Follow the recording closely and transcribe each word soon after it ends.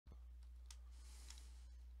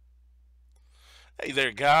Hey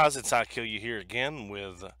there guys, it's IKill You here again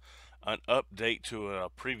with an update to a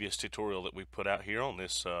previous tutorial that we put out here on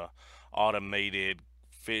this automated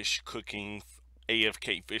fish cooking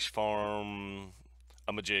AFK fish farm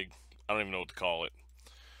jig. I don't even know what to call it.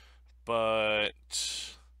 But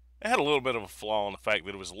it had a little bit of a flaw in the fact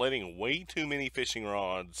that it was letting way too many fishing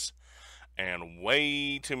rods and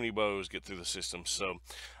way too many bows get through the system. So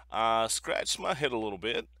I scratched my head a little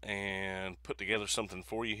bit and put together something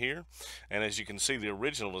for you here. And as you can see, the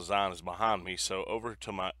original design is behind me. So over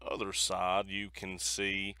to my other side, you can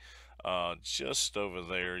see just over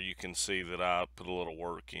there, you can see that I put a little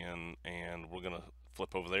work in, and we're going to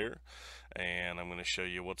flip over there and I'm going to show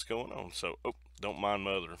you what's going on. So, oh, don't mind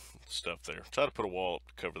my other stuff there. Try to put a wall up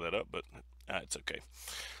to cover that up, but it's okay.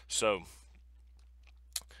 So,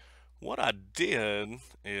 what I did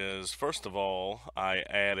is, first of all, I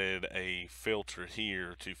added a filter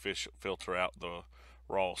here to filter out the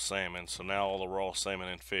raw salmon. So now all the raw salmon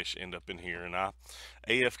and fish end up in here, and I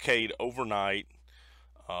AFK'd overnight,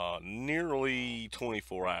 nearly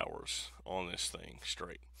 24 hours on this thing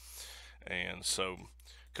straight. And so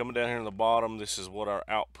coming down here in the bottom, this is what our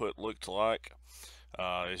output looked like.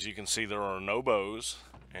 As you can see, there are no bows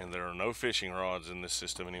and there are no fishing rods in this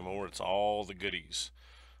system anymore. It's all the goodies,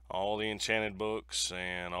 all the enchanted books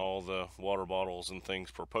and all the water bottles and things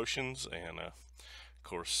for potions. And of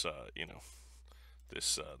course, you know,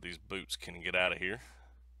 these boots can get out of here.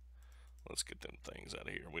 Let's get them things out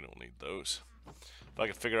of here. We don't need those. If I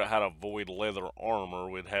could figure out how to avoid leather armor,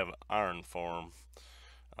 we'd have an iron farm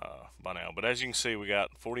by now. But as you can see, we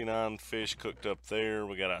got 49 fish cooked up there.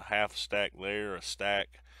 We got a half stack there, a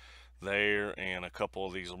stack there, and a couple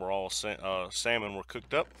of these raw salmon were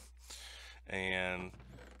cooked up. And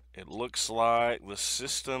it looks like the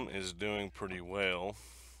system is doing pretty well.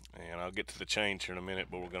 And I'll get to the change here in a minute,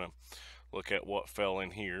 but we're going to look at what fell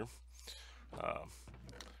in here.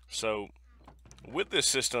 So with this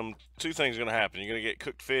system, two things are going to happen. You're going to get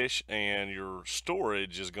cooked fish, and your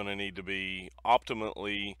storage is going to need to be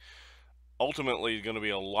ultimately going to be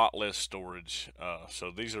a lot less storage.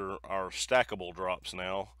 So these are our stackable drops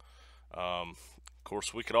now. Of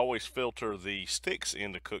course, we could always filter the sticks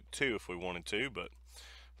in to cook too if we wanted to, but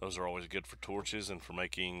those are always good for torches and for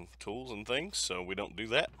making tools and things, so we don't do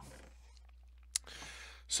that.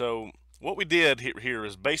 So what we did here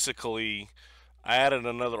is basically added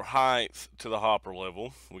another height to the hopper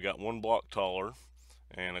level. We got one block taller,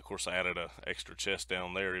 and of course I added an extra chest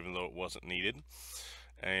down there even though it wasn't needed,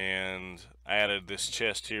 and added this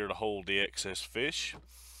chest here to hold the excess fish,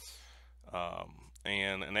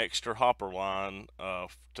 and an extra hopper line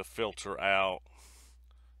to filter out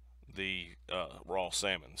the raw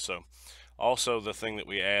salmon. So also the thing that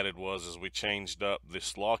we added was we changed up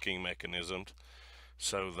this locking mechanism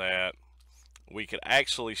so that we could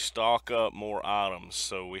actually stock up more items.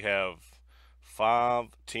 So we have 5,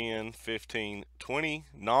 10, 15, 20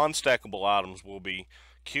 non-stackable items will be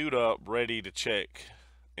queued up ready to check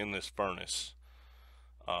in this furnace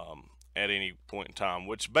at any point in time,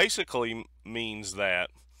 which basically means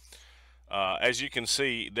that as you can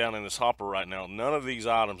see down in this hopper right now, none of these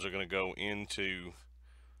items are going to go into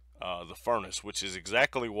the furnace, which is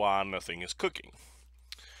exactly why nothing is cooking.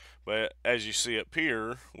 But as you see up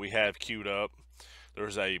here, we have queued up,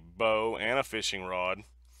 there's a bow and a fishing rod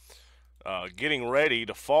getting ready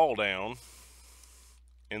to fall down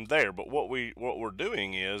in there. But what we're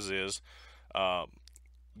doing is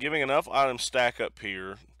giving enough items stack up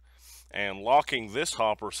here and locking this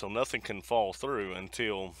hopper so nothing can fall through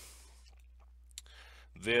until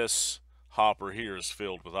this hopper here is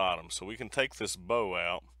filled with items. So we can take this bow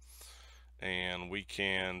out and we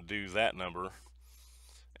can do that number,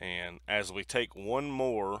 and as we take one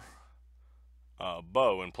more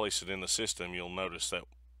bow and place it in the system, you'll notice that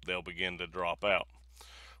they'll begin to drop out.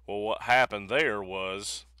 Well, what happened there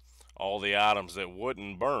was all the items that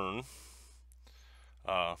wouldn't burn,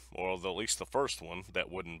 or at least the first one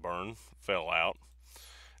that wouldn't burn, fell out.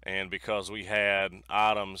 And because we had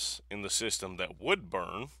items in the system that would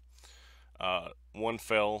burn, one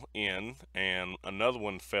fell in and another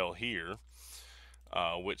one fell here,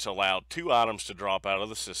 which allowed 2 items to drop out of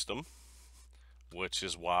the system, which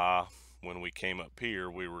is why when we came up here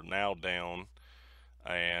we were now down,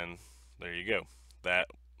 and there you go, that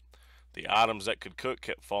the items that could cook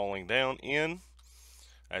kept falling down in,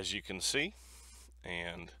 as you can see,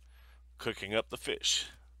 and cooking up the fish.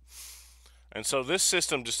 And so this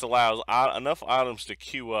system just allows enough items to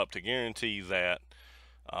queue up to guarantee that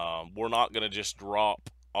we're not going to just drop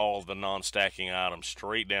all the non-stacking items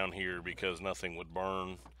straight down here because nothing would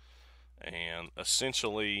burn, and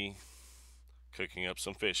essentially cooking up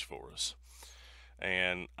some fish for us.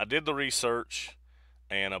 And I did the research,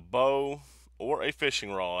 and a bow or a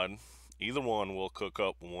fishing rod, either one will cook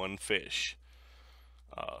up one fish.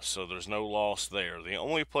 So there's no loss there. The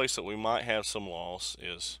only place that we might have some loss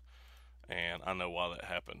is, and I know why that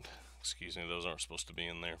happened. Excuse me, those aren't supposed to be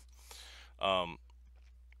in there. I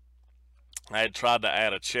had tried to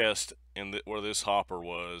add a chest in where this hopper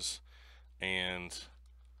was and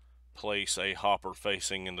place a hopper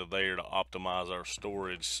facing into there to optimize our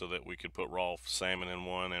storage so that we could put raw salmon in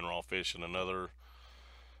one and raw fish in another.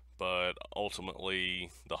 But ultimately,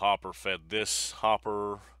 the hopper fed this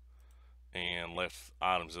hopper and left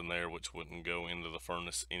items in there which wouldn't go into the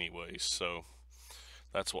furnace anyways. So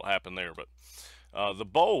that's what happened there. But the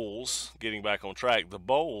bowls, getting back on track, the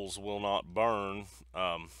bowls will not burn.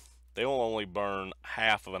 They will only burn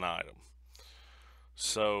half of an item.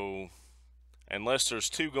 So unless there's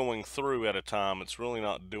two going through at a time, it's really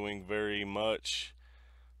not doing very much.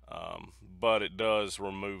 But it does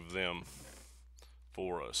remove them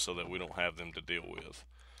for us so that we don't have them to deal with.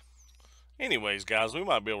 Anyways, guys, we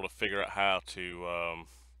might be able to figure out how to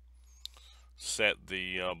set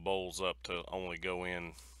the bowls up to only go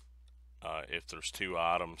in if there's two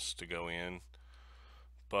items to go in.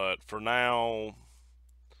 But for now,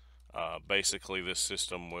 basically this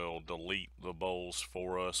system will delete the bowls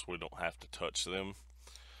for us. We don't have to touch them,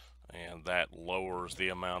 and that lowers the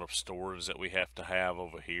amount of storage that we have to have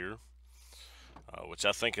over here, which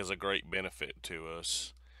I think is a great benefit to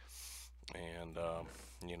us. And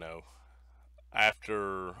you know,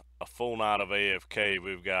 after a full night of AFK,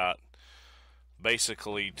 we've got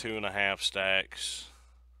basically 2.5 stacks,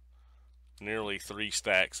 nearly 3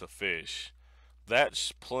 stacks of fish.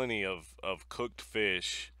 That's plenty of cooked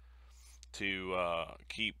fish to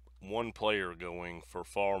keep one player going for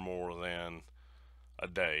far more than a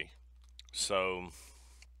day. So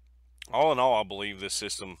all in all, I believe this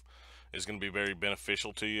system is going to be very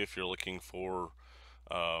beneficial to you if you're looking for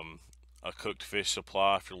a cooked fish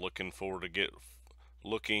supply, if you're looking for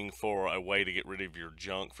a way to get rid of your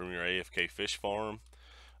junk from your AFK fish farm.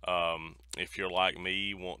 If you're like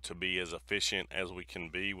me, want to be as efficient as we can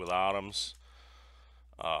be with items,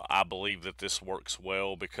 I believe that this works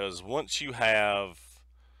well, because once you have,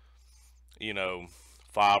 you know,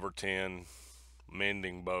 5 or 10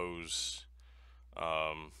 mending bows,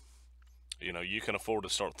 you know, you can afford to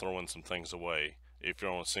start throwing some things away if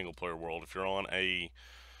you're on a single player world. If you're on a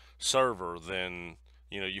server, then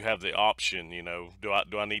you know you have the option, you know, do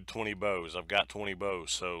I need 20 bows? I've got 20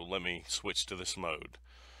 bows, so let me switch to this mode.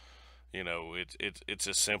 You know, it's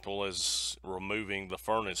as simple as removing the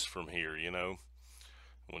furnace from here. You know,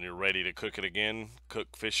 when you're ready to cook it again,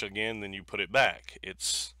 cook fish again, then you put it back.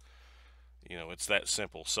 It's, you know, it's that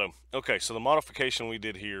simple. So okay, so the modification we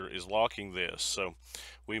did here is locking this. So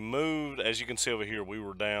we moved, as you can see over here, we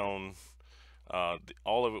were down,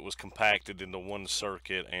 all of it was compacted into one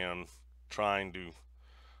circuit and trying to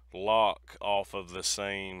lock off of the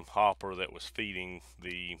same hopper that was feeding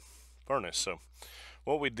the furnace. So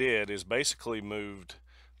what we did is basically moved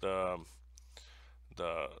the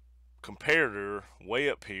comparator way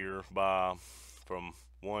up here from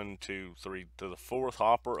 1, 2, 3 to the 4th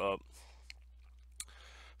hopper up,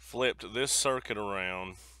 flipped this circuit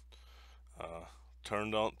around,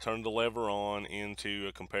 turned the lever on into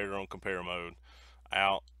a comparator on compare mode,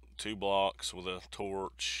 out 2 blocks with a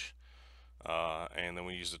torch, and then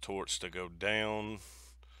we use the torch to go down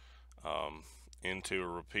into a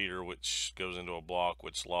repeater, which goes into a block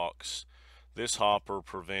which locks this hopper,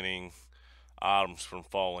 preventing items from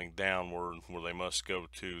falling downward where they must go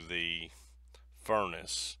to the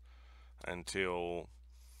furnace until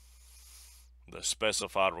the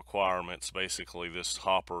specified requirements, basically this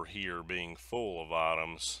hopper here being full of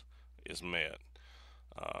items, is met,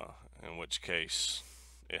 in which case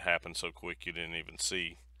it happened so quick you didn't even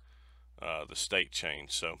see the state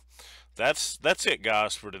change. So that's it,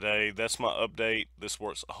 guys, for today. That's my update. This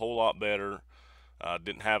works a whole lot better.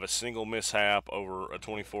 Didn't have a single mishap over a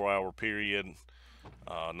 24-hour period.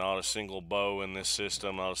 Not a single bow in this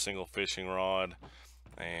system, not a single fishing rod,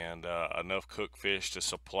 and enough cooked fish to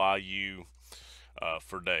supply you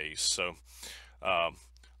for days. So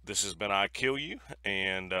this has been I Kill You,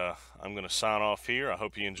 and I'm going to sign off here. I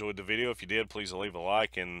hope you enjoyed the video. If you did, please leave a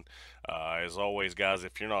like, and as always, guys,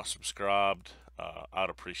 if you're not subscribed,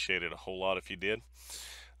 I'd appreciate it a whole lot if you did.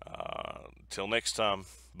 Till next time,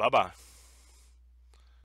 bye-bye.